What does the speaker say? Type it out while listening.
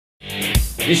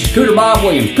This is Cooter Bob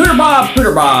Williams. Cooter Bob,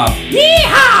 Cooter Bob.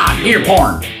 Yeehaw! Deer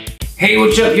porn. Hey,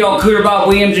 what's up, y'all? Cooter Bob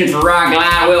Williams in for Rod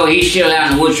Glide. Well, he's still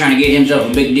out in the woods trying to get himself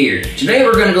a big deer. Today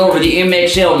we're going to go over the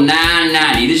MXL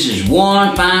 990. This is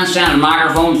one fine sounding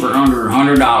microphone for under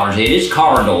 $100. It is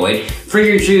cardioid,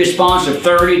 frequency response of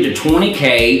 30 to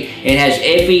 20K. It has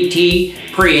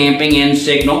FET preamping and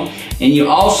signal. And you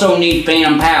also need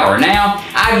phantom power. Now,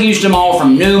 I've used them all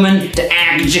from Neumann to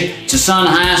AGG to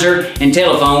Sennheiser and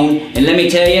Telephone. And let me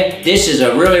tell you, this is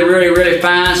a really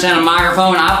fine sounding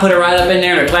microphone. I put it right up in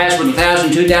there in a class with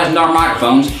 $1,000, $2,000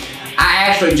 microphones. I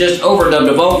actually just overdubbed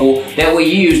a vocal that we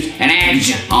used an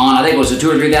AGG on. I think it was a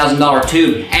 $2,000 or $3,000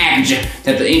 tube AGG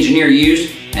that the engineer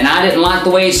used. And I didn't like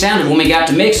the way it sounded when we got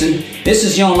to mixing. This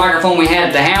is the only microphone we had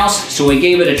at the house, so we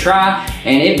gave it a try,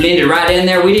 and it blended right in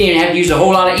there. We didn't even have to use a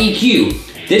whole lot of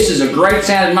EQ. This is a great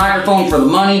sounding microphone for the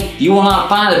money. You will not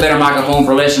find a better microphone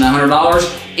for less than $100.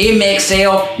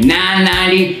 MXL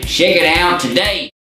 990. Check it out today.